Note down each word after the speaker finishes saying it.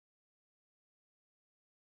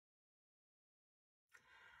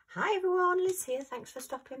Hi everyone, Liz here, thanks for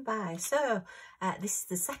stopping by. So this is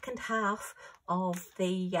the second half of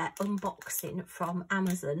the unboxing from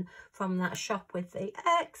Amazon, from that shop with the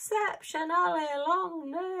exceptionally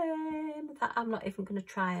long name that I'm not even going to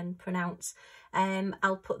try and pronounce.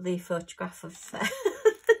 I'll put the photograph of on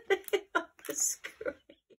the screen.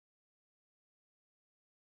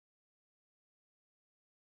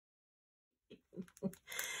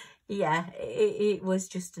 Yeah, it was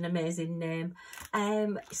just an amazing name.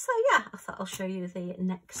 So yeah, I thought I'll show you the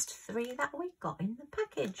next three that we got in the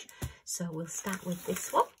package. So we'll start with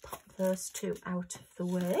this one, pop those two out of the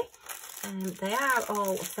way. They are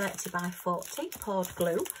all 30 by 40 poured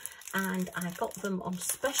glue, and I got them on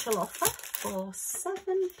special offer for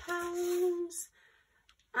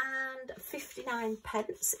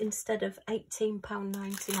 £7.59 instead of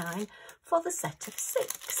 £18.99 for the set of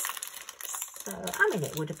 6. So, I mean,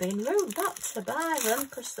 it would have been rude not to buy them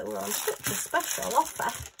because they were on such a special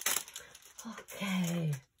offer.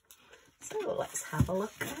 Okay, so let's have a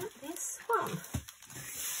look at this one.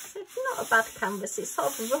 It's not a bad canvas. It's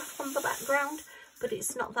sort of rough on the background, but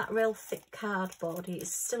it's not that real thick cardboard.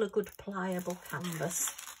 It's still a good pliable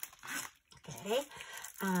canvas. Okay,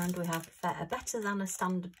 and we have a better than a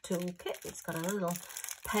standard toolkit. It's got a little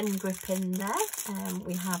pen grip in there.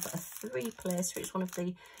 We have a 3-placer. It's one of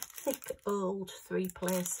the thick old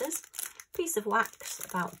 3-placers. Piece of wax,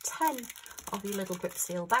 about 10 of your little grip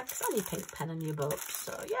seal bags, and your pink pen and your book.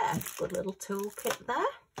 So yeah, good little toolkit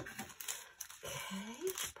there. Okay,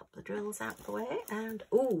 just pop the drills out the way, and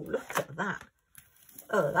oh, look at that.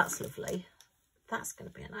 Oh, that's lovely. That's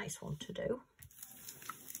going to be a nice one to do.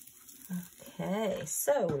 Okay,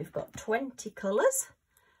 so we've got 20 colours,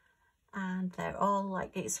 and they're all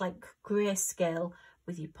like, it's like grayscale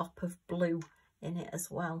with your pop of blue in it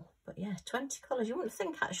as well. But yeah, 20 colours. You wouldn't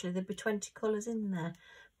think actually there'd be 20 colours in there,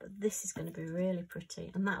 but this is going to be really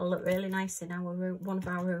pretty, and that'll look really nice in our room, one of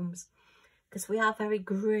our rooms, because we are very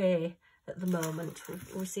grey at the moment.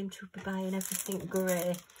 We seem to be buying everything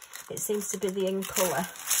grey. It seems to be the in colour,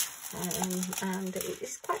 and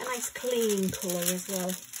it's quite a nice clean colour as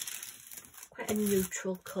well. Quite a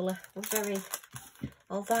neutral colour.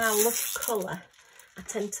 Although I love colour, I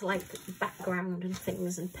tend to like background and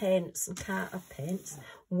things and paints and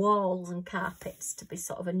walls and carpets to be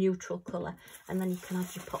sort of a neutral colour, and then you can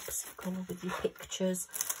have your pops of colour with your pictures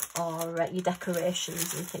or your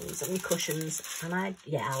decorations and things and your cushions. And I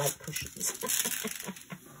like cushions.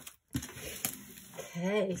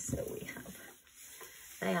 Okay, so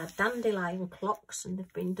they are dandelion clocks, and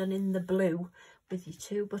they've been done in the blue with your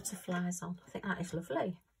 2 butterflies on. I think that is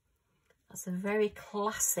lovely. That's a very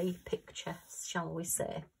classy picture, shall we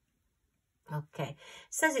say. Okay, it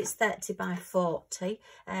says it's 30 by 40.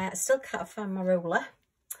 I still can't find my ruler.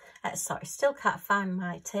 Still can't find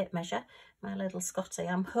my tape measure, my little Scotty.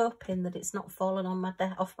 I'm hoping that it's not fallen on my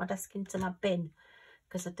off my desk into my bin,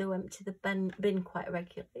 because I do empty the bin quite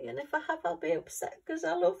regularly. And if I have, I'll be upset, because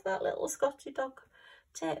I love that little Scotty dog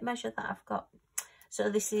tape measure that I've got. So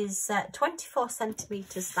this is 24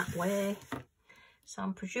 centimetres that way. So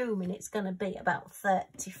I'm presuming it's going to be about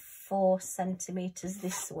 34 centimetres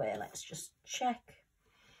this way. Let's just check.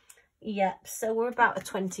 Yep, so we're about a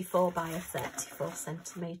 24 by a 34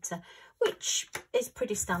 centimetre, which is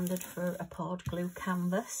pretty standard for a poured glue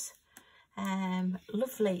canvas.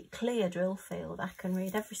 Lovely clear drill field. I can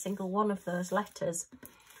read every single one of those letters.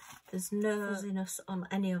 There's no fuzziness on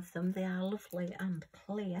any of them. They are lovely and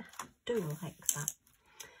clear. I do like that.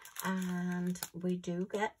 And we do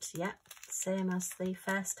get, yeah, same as the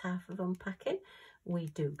first half of unpacking, we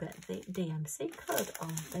do get the DMC code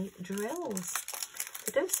on the drills.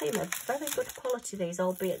 They do seem a very good quality, these,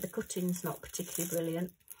 albeit the cutting's not particularly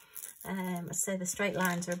brilliant. I say the straight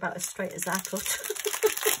lines are about as straight as I cut.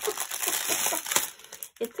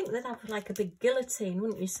 You'd think they'd have like a big guillotine,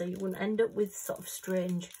 wouldn't you? So you wouldn't end up with sort of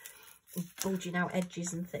strange bulging out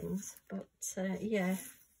edges and things. But yeah,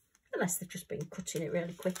 unless they've just been cutting it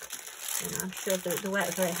really quick. You know, I'm sure they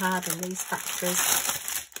work very hard in these factories.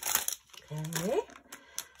 Okay,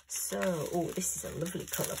 so, oh, this is a lovely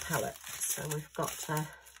colour palette. So we've got,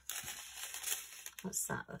 what's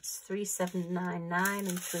that? That's 3799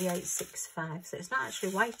 and 3865. So it's not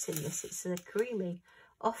actually white in this, it's a creamy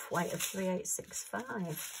off-white of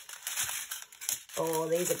 3865. Oh,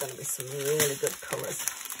 these are going to be some really good colours.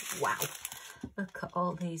 Wow. Look at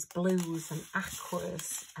all these blues and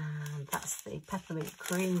aquas, and that's the peppermint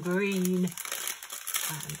cream green,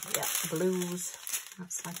 and yeah, blues.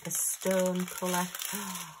 That's like a stone colour.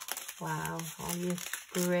 Oh, wow, all your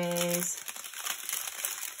greys.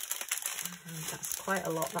 And that's quite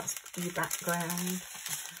a lot. That's your background.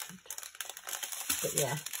 But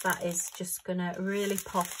yeah, that is just gonna really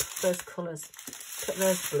pop those colours. Look at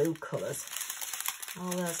those blue colours,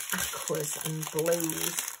 all those aquas and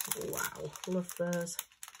blues. Wow, love those.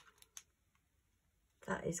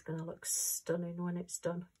 That is gonna look stunning when it's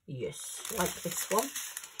done. Yes, like this one.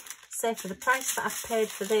 So for the price that I've paid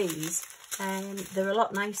for these, they're a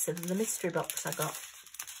lot nicer than the mystery box I got.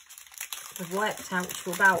 They've worked out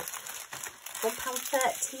to about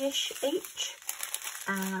 £1.30-ish each.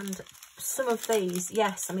 And some of these,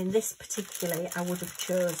 yes, I mean this particularly I would have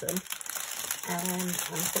chosen. And I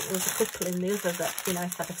think there was a couple in the other that, you know,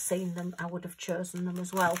 if I'd have seen them, I would have chosen them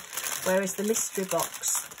as well. Whereas the mystery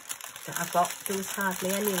box that I got, there was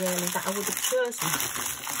hardly any really that I would have chosen.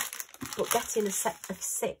 But getting a set of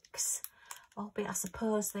 6, albeit I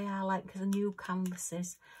suppose they are like the new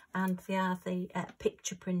canvases, and they are the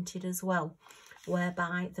picture printed as well,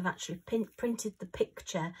 whereby they've actually printed the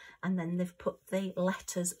picture and then they've put the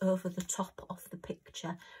letters over the top of the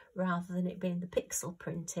picture rather than it being the pixel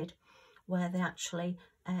printed, where they actually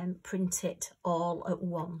print it all at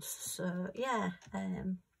once. So yeah,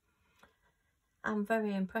 I'm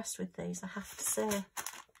very impressed with these, I have to say,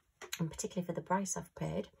 and particularly for the price I've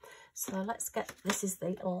paid. So let's get, this is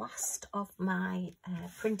the last of my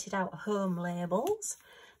printed out home labels.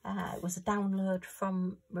 It was a download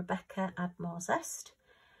from Rebecca at Zest.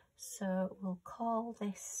 So we'll call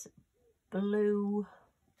this Blue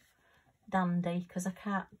Dandy, because I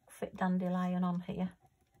can't fit Dandelion on here.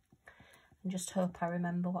 And just hope I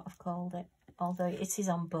remember what I've called it, although it is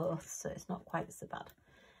on both, so it's not quite so bad.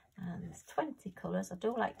 And there's 20 colours. I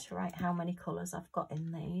do like to write how many colours I've got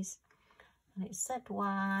in these. And it's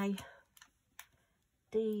ZY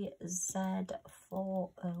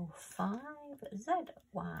DZ405,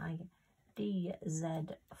 ZY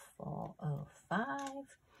DZ405.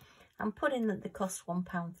 I'm putting that they cost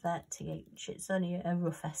 £1.30 each. It's only a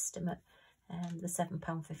rough estimate. The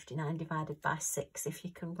 £7.59 divided by 6, if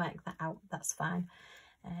you can work that out, that's fine.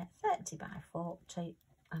 30 by 40,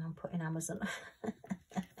 and I'm putting Amazon.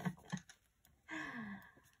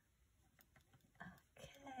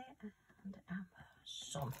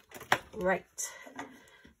 Amazon. Right,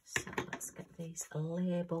 so let's get these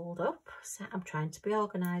labelled up. So I'm trying to be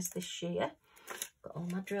organised this year. Got all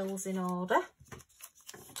my drills in order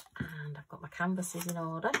and I've got my canvases in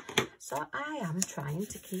order. So I am trying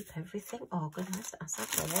to keep everything organised as I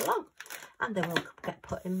go along. And they will get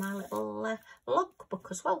put in my little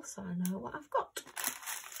logbook as well, so I know what I've got.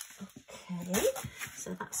 Okay,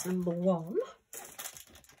 so that's number 1.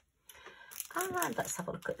 And let's have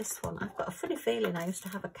a look at this one. I've got a funny feeling I used to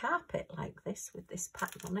have a carpet like this with this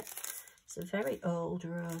pattern on it. It's a very old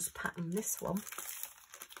rose pattern, this one.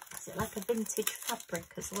 Is it like a vintage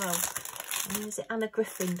fabric as well? And is it Anna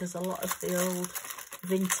Griffin does a lot of the old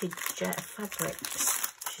vintage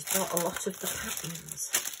fabrics. She's bought a lot of the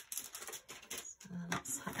patterns. So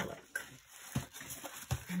let's have a look.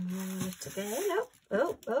 Right again.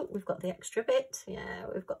 Oh, we've got the extra bit. Yeah,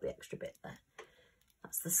 we've got the extra bit there.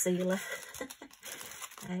 That's the sealer.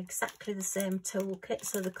 Exactly the same toolkit,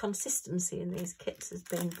 so the consistency in these kits has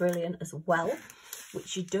been brilliant as well,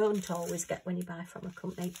 which you don't always get when you buy from a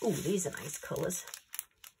company. Oh, these are nice colours.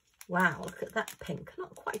 Wow, look at that pink.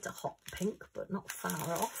 Not quite a hot pink, but not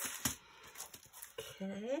far off.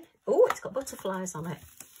 Okay. Oh, it's got butterflies on it.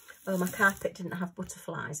 Oh, my carpet didn't have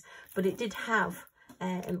butterflies, but it did have,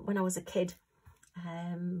 when I was a kid,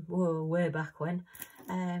 whoa, way back when,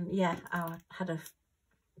 yeah, I had a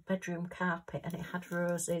bedroom carpet and it had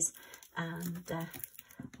roses and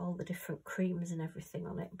all the different creams and everything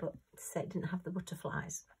on it, but it didn't have the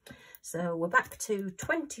butterflies. So we're back to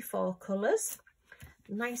 24 colours.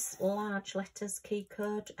 Nice large letters, key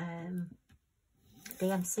code,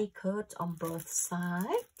 DMC codes on both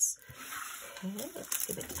sides. Okay, let's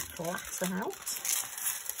give it a flatten out.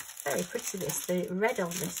 Very pretty this. The red on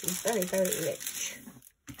this is very, very rich.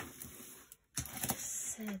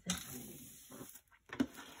 So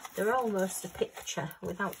they're almost a picture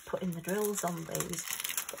without putting the drills on these.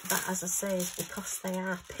 But that, as I say, is because they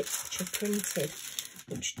are picture printed,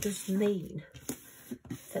 which does mean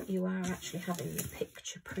that you are actually having the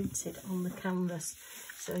picture printed on the canvas.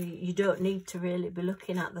 So you don't need to really be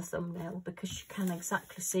looking at the thumbnail because you can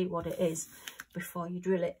exactly see what it is before you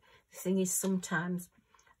drill it. The thing is, sometimes,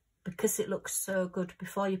 because it looks so good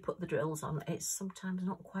before you put the drills on, it's sometimes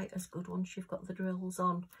not quite as good once you've got the drills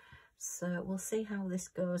on. So we'll see how this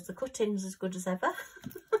goes. The cutting's as good as ever.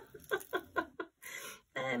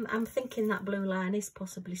 I'm thinking that blue line is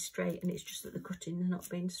possibly straight and it's just that the cutting's not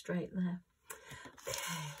being straight there.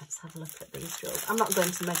 Okay, let's have a look at these drills. I'm not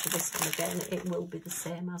going to measure this one again. It will be the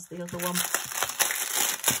same as the other one.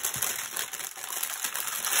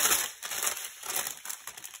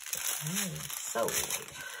 Okay, so we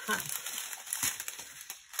have,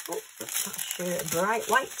 oh, that's bright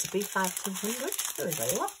white B5200. There is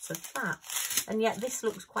a lot of that. And yet this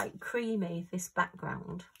looks quite creamy, this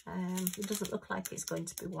background. It doesn't look like it's going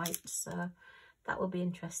to be white, so that will be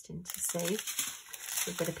interesting to see.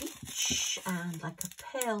 A bit of peach and like a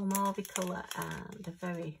pale mauve colour and a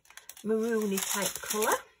very maroony type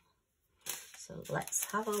colour. So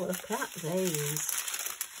let's have a look at these.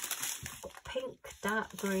 Got pink,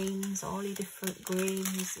 dark greens, all your different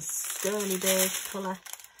greens, a stony beige colour,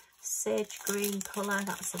 sage green colour,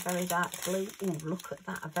 that's a very dark blue. Ooh, look at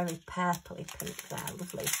that, a very purpley pink there,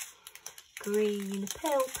 lovely. Green,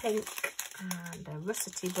 pale pink, and a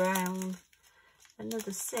russety brown.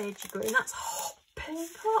 Another sage green, that's hot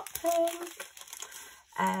pink,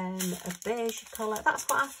 a beige colour. That's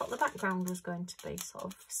what I thought the background was going to be, sort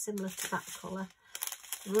of similar to that colour.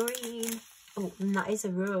 Green, oh, and that is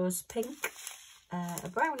a rose pink, a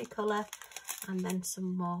brownie colour, and then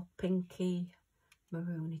some more pinky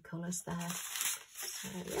maroony colours there. So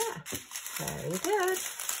yeah, very good.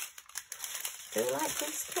 Do like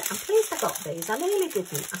this kit. I'm pleased I got these. I nearly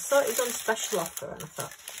didn't. I saw it was on special offer and I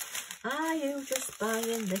thought, are you just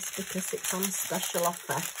buying this because it's on special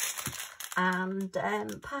offer? And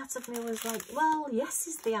part of me was like, well, yes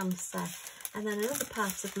is the answer. And then another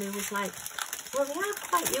part of me was like, well, they are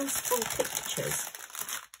quite useful pictures.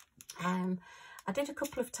 I did a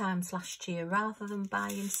couple of times last year, rather than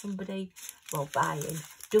buying somebody, well,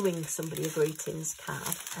 doing somebody a greetings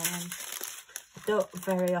card. I don't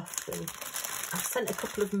very often. I've sent a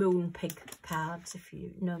couple of Moonpig cards, if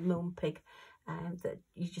you know Moonpig, that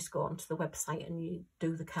you just go onto the website and you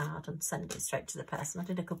do the card and send it straight to the person. I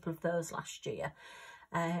did a couple of those last year.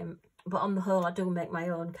 But on the whole, I do make my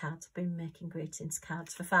own cards. I've been making greetings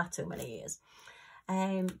cards for far too many years.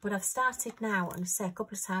 But I've started now, and I say a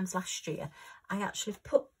couple of times last year, I actually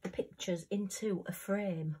put the pictures into a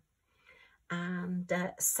frame and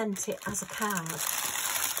sent it as a card.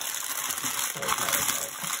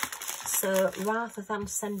 So rather than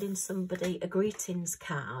sending somebody a greetings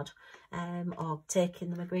card or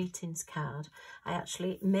taking them a greetings card, I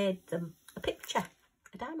actually made them a picture,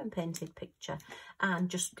 a diamond painted picture, and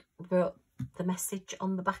just wrote the message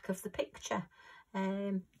on the back of the picture.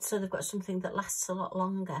 So they've got something that lasts a lot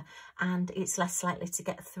longer and it's less likely to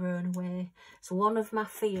get thrown away. So one of my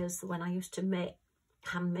fears when I used to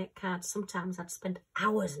handmade cards, sometimes I'd spend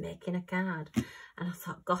hours making a card, and I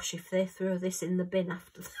thought, gosh, if they throw this in the bin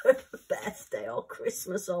after their birthday or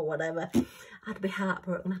Christmas or whatever, I'd be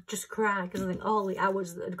heartbroken. I'd just cry because I think all the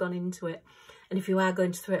hours that had gone into it. And if you are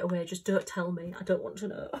going to throw it away, just don't tell me. I don't want to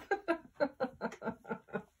know.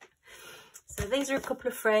 So these are a couple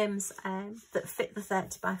of frames that fit the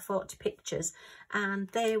 30 by 40 pictures, and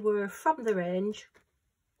they were from the range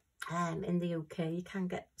in the UK. You can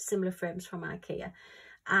get similar frames from IKEA,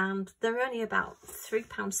 and they're only about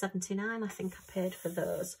 £3.79, I think I paid for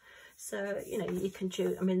those. So, you know, you can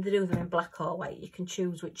choose. I mean, they do them in black or white. You can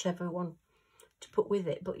choose whichever one to put with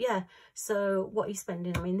it. But yeah, so what you're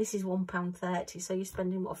spending, I mean, this is £1.30, so you're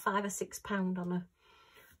spending, what, £5 or £6 on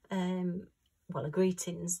a well, a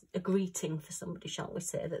greeting for somebody, shall we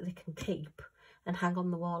say, that they can keep and hang on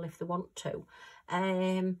the wall if they want to.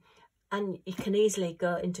 And you can easily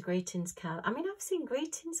go into greetings cards. I mean, I've seen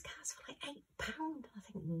greetings cards for like £8. I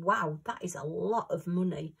think, wow, that is a lot of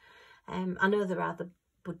money. I know there are the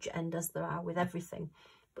budget end, as there are with everything,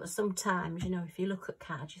 but sometimes, you know, if you look at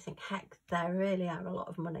cards, you think, heck, there really are a lot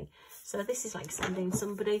of money. So this is like sending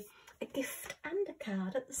somebody a gift and a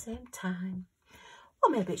card at the same time. Or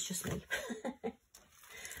maybe it's just me.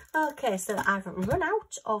 Okay, so I've run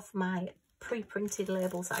out of my pre-printed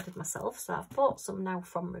labels I did myself, so I've bought some now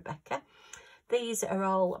from Rebecca. These are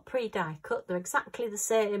all pre-die cut. They're exactly the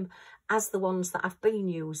same as the ones that I've been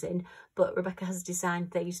using, but Rebecca has designed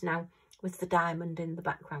these now with the diamond in the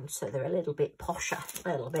background, so they're a little bit posher, a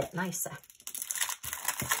little bit nicer.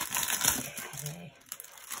 Okay.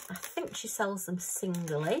 I think she sells them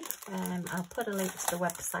singly. I'll put a link to the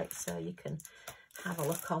website so you can have a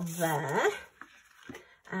look on there.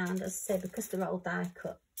 And as I say, because they're all die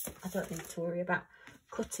cut, I don't need to worry about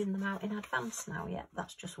cutting them out in advance now yet.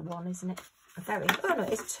 That's just one, isn't it? Oh no,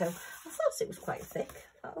 it's two. I thought it was quite thick.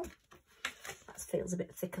 Oh, that feels a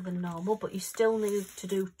bit thicker than normal, but you still need to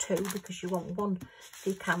do two because you want one for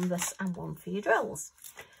your canvas and one for your drills.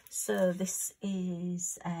 So this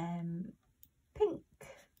is pink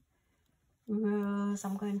rose,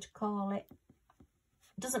 I'm going to call it.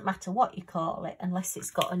 Doesn't matter what you call it unless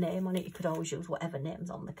it's got a name on it. You could always use whatever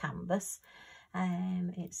name's on the canvas.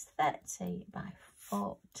 It's 30 by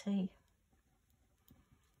 40.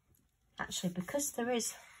 Actually, because there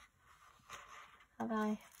is, have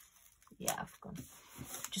I Yeah, I've gone.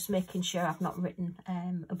 Just making sure I've not written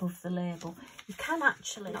above the label. You can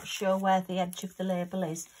actually, not sure where the edge of the label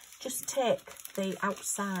is, just take the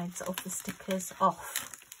outsides of the stickers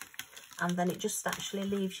off, and then it just actually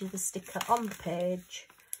leaves you the sticker on the page.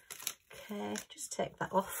 Okay, just take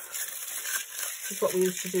that off. This is what we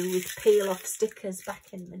used to do with peel off stickers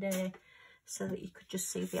back in the day, so that you could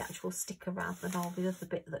just see the actual sticker rather than all the other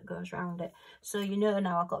bit that goes around it. So you know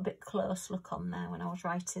now I got a bit close look on there when I was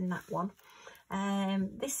writing that one.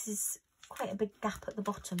 This is quite a big gap at the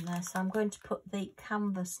bottom there, so I'm going to put the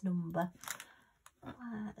canvas number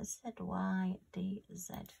ZYDZ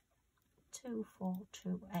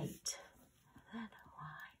 2428.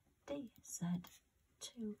 ZYDZ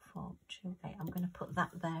 2428. I'm going to put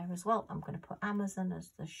that there as well. I'm going to put Amazon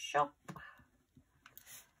as the shop.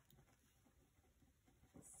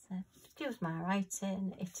 So, excuse my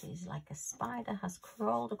writing. It is like a spider has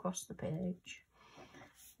crawled across the page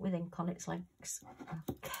with ink on its legs.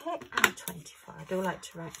 Okay, and 24. I do like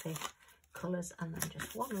to write the colours, and then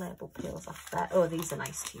just one label peels off there. Oh, these are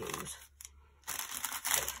nice to use.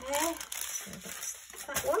 Okay, so that's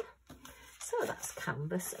that one. So that's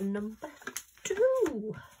canvas number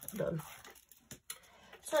 2 done.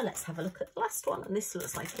 So let's have a look at the last one, and this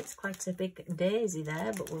looks like it's quite a big daisy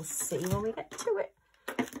there, but we'll see when we get to it.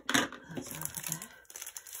 That's over there.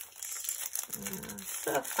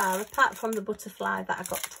 So far, apart from the butterfly that I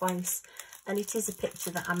got twice, and it is a picture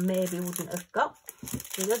that I maybe wouldn't have got,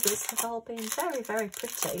 the others have all been very, very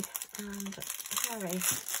pretty and very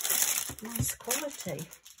nice quality.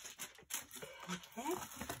 Okay,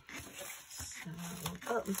 so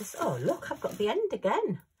we'll open this. Oh look, I've got the end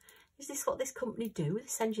again. Is this what this company do? They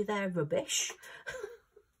send you their rubbish.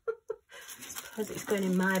 I suppose it's going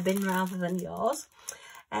in my bin rather than yours.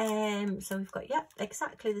 So we've got, yeah,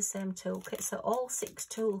 exactly the same toolkit. So all 6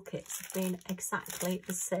 toolkits have been exactly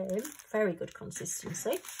the same. Very good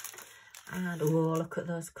consistency. And oh, look at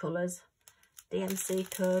those colours. DMC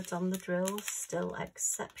codes on the drills, still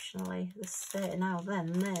exceptionally the same. Now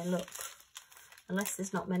then, there, look. Unless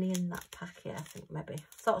there's not many in that pack here, I think maybe. I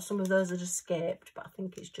thought some of those had escaped, but I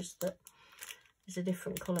think it's just that there's a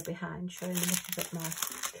different colour behind, showing them up a bit more.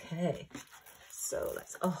 Okay, so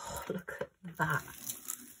let's, oh, look at that.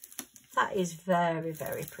 That is very,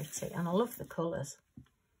 very pretty, and I love the colours.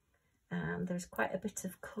 And there's quite a bit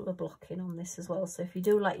of colour blocking on this as well, so if you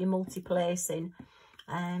do like your multi-placing,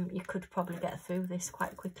 you could probably get through this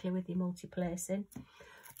quite quickly with your multi-placing.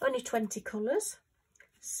 Only 20 colours,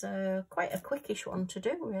 so quite a quickish one to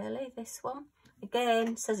do really, this one.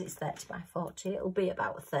 Again, says it's 30 by 40, it'll be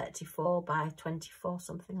about 34 by 24,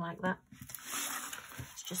 something like that.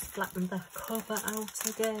 Let's just flatten the cover out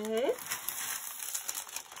again.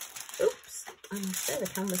 Oops, and so the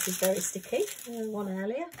canvas is very sticky. One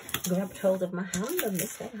earlier grabbed hold of my hand, and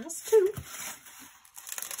this one has too.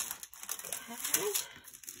 Okay.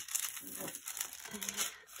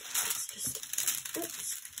 Let's just,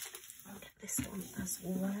 oops, I'll get this one as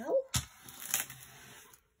well.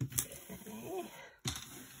 Okay.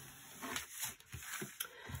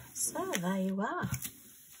 So there you are.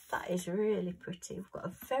 That is really pretty. We've got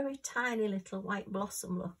a very tiny little white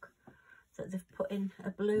blossom, look, that they've put in a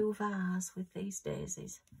blue vase with these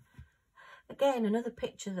daisies. Again, another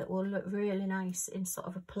picture that will look really nice in sort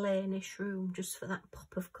of a plainish room, just for that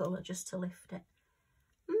pop of colour, just to lift it.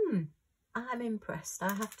 I'm impressed,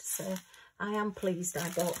 I have to say. I am pleased I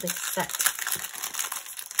bought this set.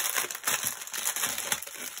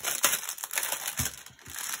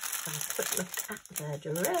 Have a quick look at the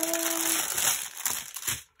dress.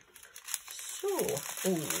 So,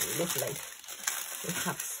 oh, lovely. We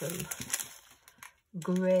have some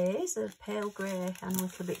greys, a pale grey and a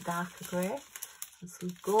little bit darker grey, and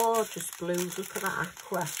some gorgeous blues. Look at that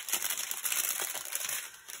aqua,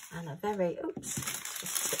 and a very, oops,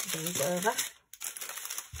 just tip these over,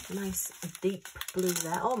 nice deep blue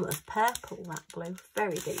there, almost purple, that blue,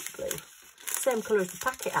 very deep blue, same colour as the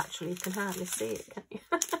packet actually, you can hardly see it, can you?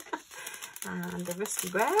 And a rusty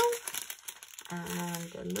brown,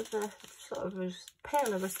 and another sort of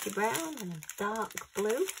paler rusty brown, and a dark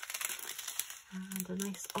blue, and a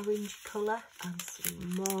nice orange colour, and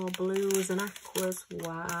some more blues and aquas.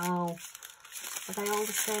 Wow, are they all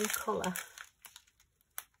the same colour?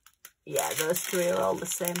 Yeah, those 3 are all the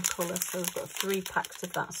same colour, so we've got 3 packs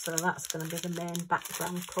of that, so that's going to be the main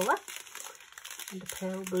background colour. And a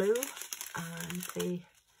pale blue, and the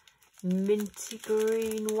minty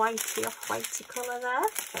green whitey off whitey colour there,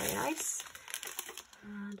 very nice.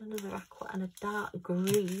 And another aqua and a dark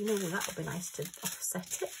green. Oh, that would be nice to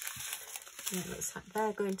offset it. And it looks like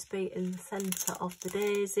they're going to be in the centre of the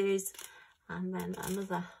daisies. And then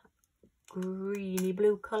another greeny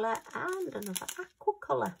blue colour and another aqua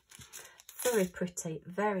colour. Very pretty,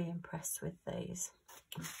 very impressed with these.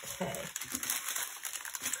 Okay.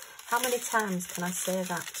 How many times can I say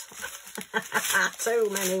that? Too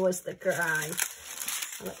many was the cry.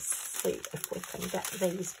 Let's see if we can get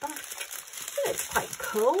these back. It's quite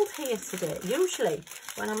cold here today. Usually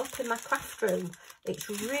when I'm up in my craft room, it's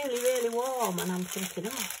really warm and I'm thinking,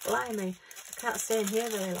 oh, blimey, I can't stay in here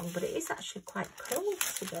very long, but it is actually quite cold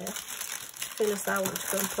today. I feel as though I want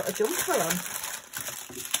to go and put a jumper on.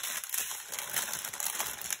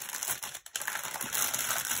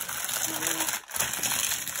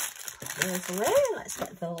 There's away. Let's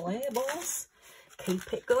get the labels.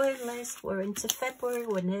 Keep it going, Liz. We're into February,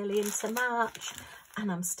 we're nearly into March,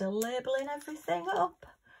 and I'm still labelling everything up.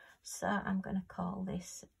 So I'm going to call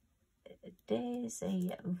this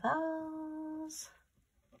Daisy Vase.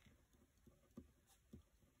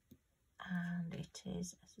 And it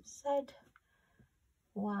is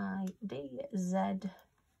ZYDZ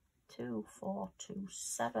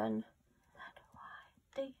 2427.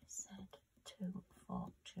 ZYDZ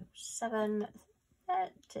 2427.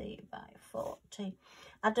 30 by 40.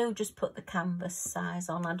 I do just put the canvas size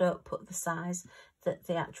on. I don't put the size that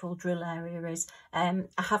the actual drill area is. I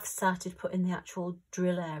have started putting the actual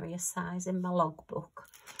drill area size in my logbook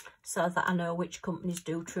so that I know which companies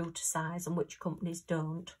do true to size and which companies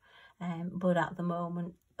don't. But at the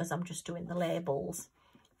moment, as I'm just doing the labels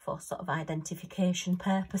for sort of identification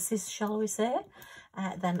purposes, shall we say,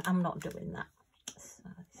 then I'm not doing that. So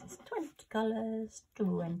this is 20 colours,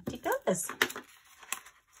 20 colours.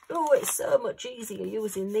 Oh, it's so much easier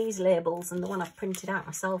using these labels than the one I've printed out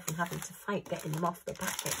myself and having to fight getting them off the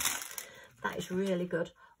packet. That is really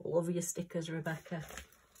good. Love your stickers, Rebecca.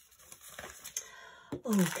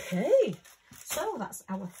 Okay, so that's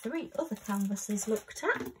our 3 other canvases looked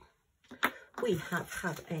at. We have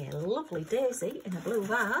had a lovely daisy in a blue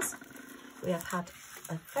vase. We have had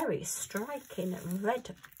a very striking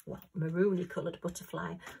red, well, maroony coloured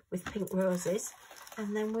butterfly with pink roses.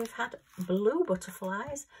 And then we've had blue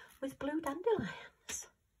butterflies with blue dandelions.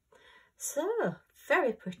 So,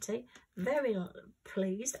 very pretty, very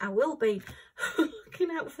pleased. I will be looking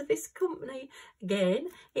out for this company again,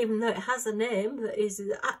 even though it has a name that is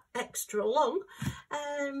extra long.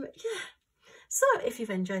 Yeah. So, if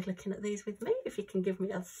you've enjoyed looking at these with me, if you can give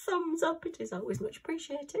me a thumbs up, it is always much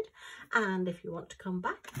appreciated. And if you want to come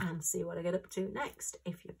back and see what I get up to next,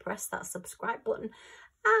 if you press that subscribe button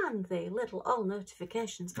and the little all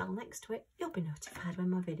notifications bell next to it, you'll be notified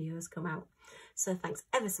when my videos come out. So thanks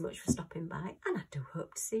ever so much for stopping by, and I do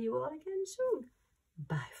hope to see you all again soon.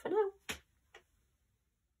 Bye for now.